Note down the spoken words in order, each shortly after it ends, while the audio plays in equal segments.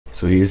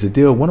So here's the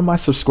deal. One of my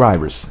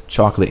subscribers,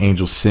 Chocolate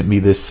Angel, sent me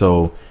this,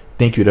 so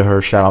thank you to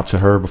her. Shout out to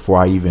her before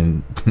I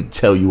even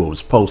tell you what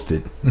was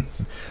posted.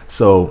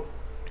 So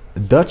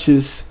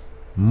Dutch's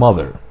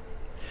mother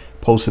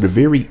posted a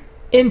very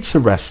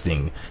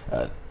interesting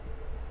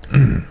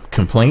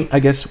complaint, I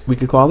guess we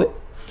could call it,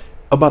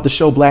 about the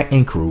show Black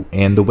Ink Crew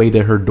and the way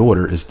that her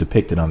daughter is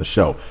depicted on the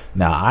show.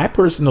 Now, I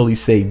personally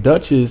say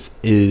Dutchess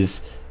is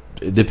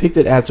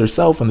depicted as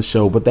herself on the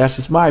show, but that's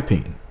just my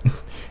opinion.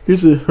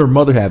 Here's what her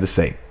mother had to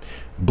say.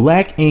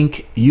 Black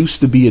Ink used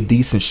to be a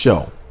decent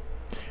show,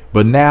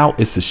 but now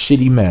it's a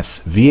shitty mess.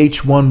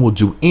 VH1 will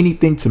do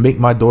anything to make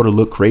my daughter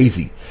look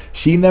crazy.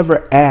 She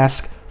never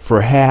asked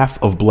for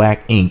half of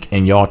Black Ink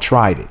and y'all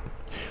tried it.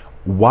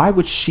 Why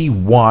would she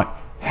want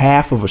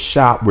half of a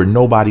shop where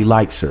nobody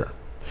likes her?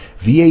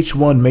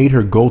 VH1 made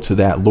her go to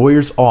that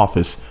lawyer's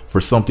office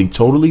for something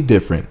totally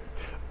different,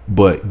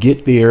 but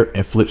get there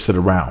and flips it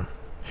around.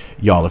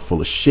 Y'all are full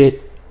of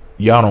shit.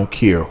 Y'all don't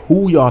care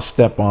who y'all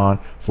step on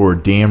for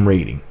a damn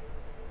rating.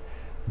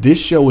 This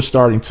show is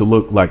starting to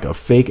look like a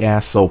fake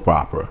ass soap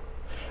opera.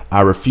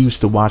 I refuse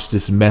to watch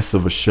this mess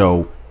of a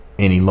show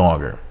any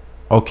longer.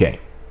 Okay,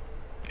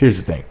 here's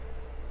the thing.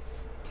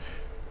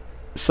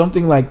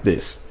 Something like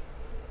this.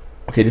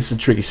 Okay, this is a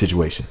tricky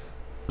situation.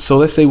 So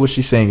let's say what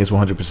she's saying is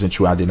 100%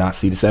 true. I did not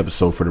see this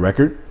episode, for the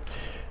record.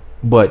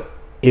 But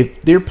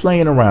if they're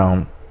playing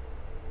around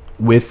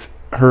with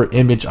her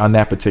image on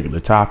that particular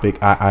topic,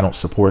 I don't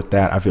support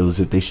that. I feel as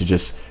if they should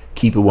just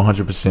keep it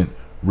 100%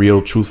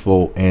 real,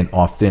 truthful, and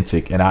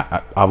authentic. And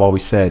I've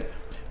always said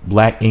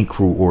Black Ink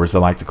Crew, or as I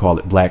like to call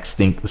it, Black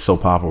Stink, the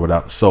soap opera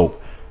without the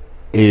soap,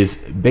 is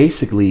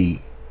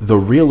basically the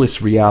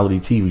realest reality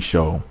TV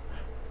show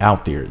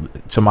out there,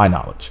 to my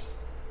knowledge.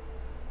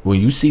 When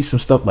you see some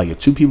stuff like if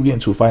two people get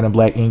into a fight on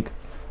Black Ink,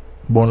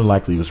 more than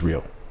likely it was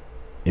real.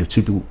 If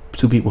two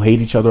people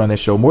hate each other on that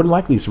show, more than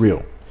likely it's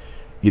real.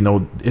 You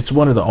know, it's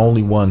one of the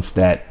only ones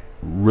that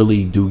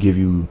really do give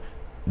you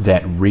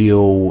that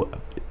real,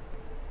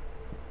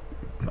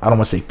 I don't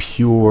want to say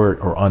pure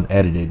or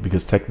unedited,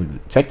 because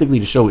technically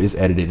the show is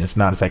edited and it's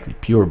not exactly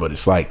pure, but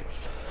it's like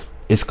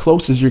as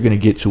close as you're going to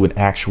get to an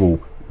actual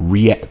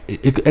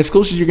as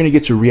close as you're going to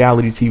get to a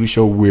reality TV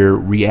show where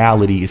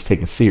reality is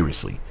taken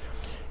seriously.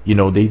 You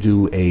know, they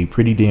do a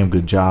pretty damn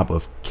good job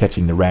of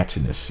catching the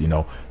ratchetness. You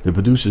know, the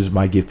producers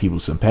might give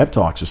people some pep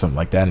talks or something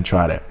like that and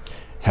try to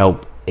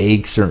help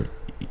egg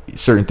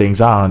certain things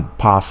on,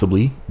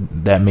 possibly.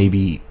 That may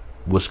be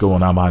what's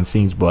going on behind the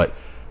scenes, but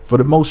for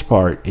the most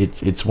part,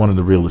 it's one of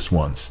the realest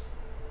ones.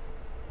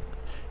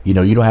 You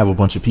know, you don't have a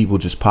bunch of people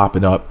just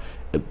popping up,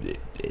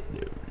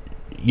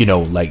 you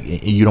know, like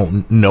you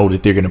don't know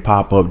that they're going to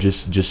pop up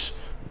just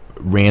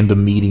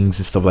random meetings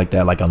and stuff like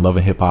that. Like on Love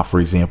and Hip Hop, for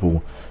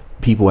example,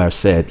 people have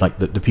said, like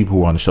the people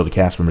who are on the show, the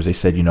cast members, they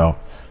said, you know,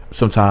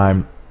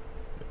 sometime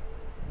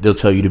they'll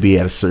tell you to be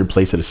at a certain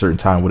place at a certain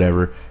time,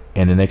 whatever,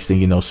 and the next thing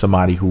you know,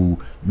 somebody who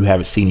you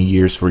haven't seen in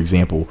years, for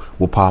example,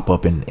 will pop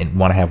up and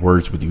want to have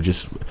words with you.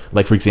 Just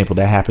like, for example,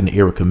 that happened to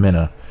Erica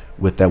Mena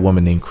with that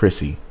woman named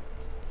Chrissy,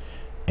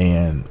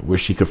 and where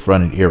she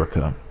confronted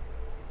Erica.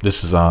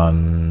 This was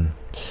on,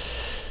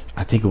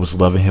 I think it was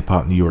Love and Hip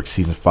Hop New York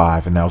season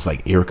 5, and that was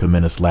like Erica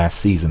Mena's last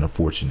season,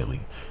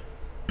 unfortunately.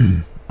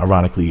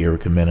 Ironically,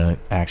 Erica Mena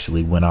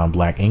actually went on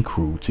Black Ink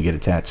Crew to get a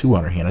tattoo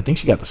on her hand. I think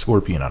she got the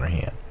scorpion on her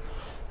hand.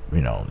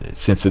 You know,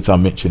 since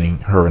I'm mentioning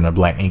her in a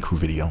Black Ink Crew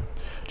video.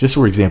 Just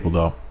for example,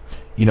 though,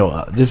 you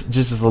know,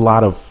 just a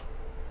lot of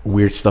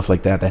weird stuff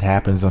like that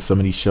happens on some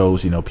of these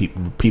shows. You know,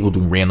 people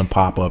doing random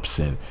pop-ups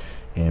and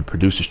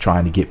producers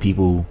trying to get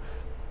people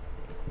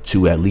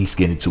to at least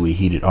get into a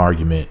heated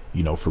argument,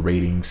 you know, for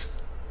ratings,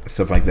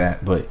 stuff like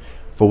that. But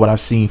for what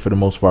I've seen, for the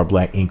most part,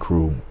 Black Ink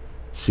Crew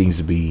seems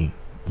to be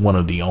one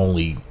of the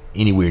only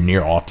anywhere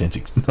near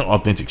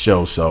authentic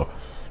shows. So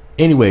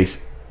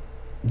anyways,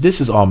 this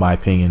is all my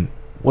opinion.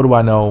 What do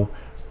I know?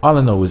 All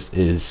I know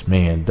is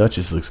man,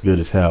 Dutchess looks good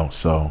as hell.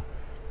 So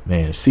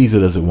man, if Caesar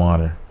doesn't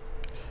want her,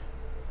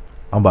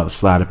 I'm about to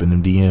slide up in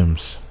them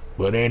DMs.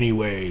 But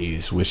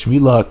anyways, wish me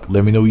luck.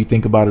 Let me know what you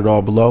think about it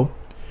all below.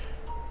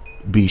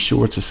 Be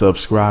sure to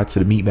subscribe to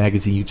the Meat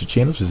Magazine YouTube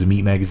channel. Visit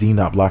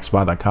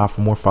meatmagazine.blogspot.com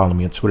for more. Follow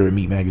me on Twitter at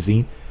Meat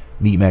Magazine.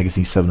 Meat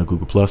Magazine 7 on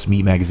Google Plus,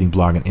 Meat Magazine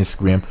blog and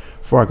Instagram.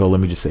 Before I go,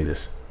 let me just say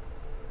this.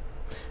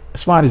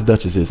 As fine as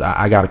Dutchess is,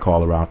 I gotta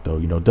call her out though.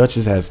 You know,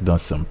 Dutchess has done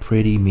some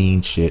pretty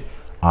mean shit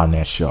on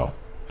that show.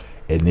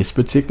 In this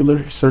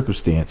particular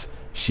circumstance,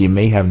 she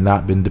may have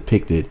not been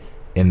depicted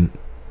in,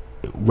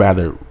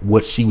 rather,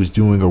 what she was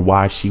doing or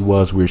why she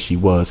was where she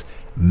was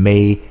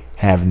may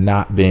have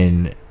not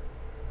been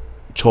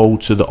told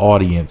to the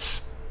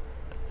audience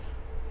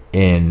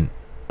in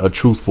a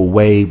truthful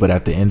way. But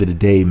at the end of the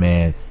day,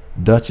 man,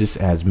 Dutchess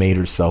has made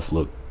herself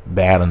look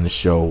bad on the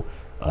show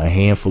a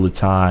handful of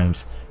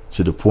times,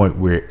 to the point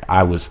where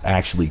I was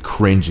actually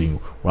cringing,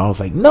 where I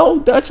was like, no,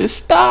 Dutchess,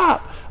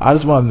 stop. I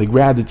just wanted to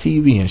grab the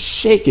TV and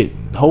shake it,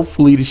 and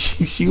hopefully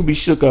she'll be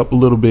shook up a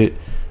little bit,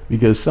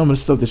 because some of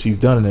the stuff that she's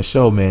done in the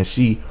show, man,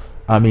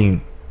 I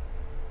mean,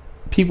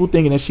 people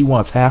thinking that she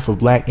wants half of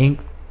Black Ink,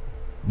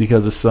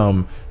 because of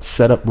some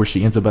setup where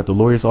she ends up at the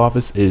lawyer's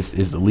office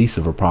is the least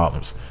of her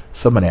problems.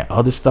 Some of that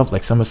other stuff,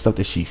 like some of the stuff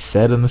that she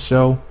said on the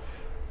show,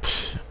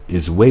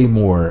 is way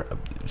more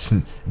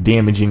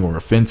damaging or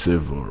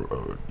offensive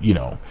or you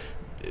know,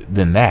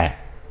 than that.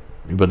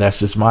 But that's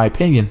just my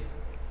opinion.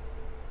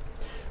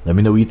 Let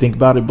me know what you think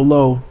about it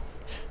below.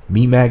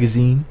 Meat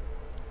Magazine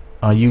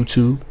on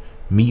YouTube,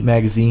 Meat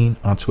Magazine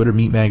on Twitter,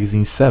 Meat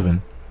Magazine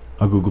 7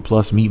 on Google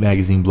Plus, Meat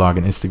Magazine blog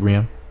and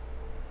Instagram.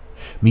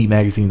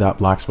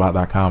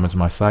 Meatmagazine.blogspot.com is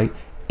my site.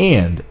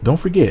 And don't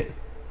forget,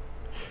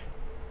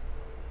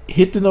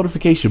 hit the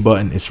notification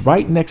button. It's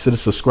right next to the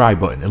subscribe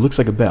button. It looks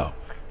like a bell.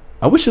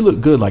 I wish it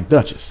looked good like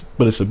Dutchess,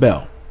 but it's a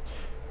bell.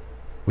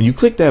 When you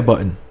click that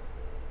button,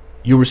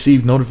 you'll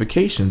receive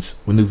notifications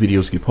when new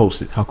videos get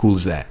posted. How cool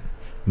is that?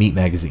 Meat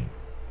Magazine.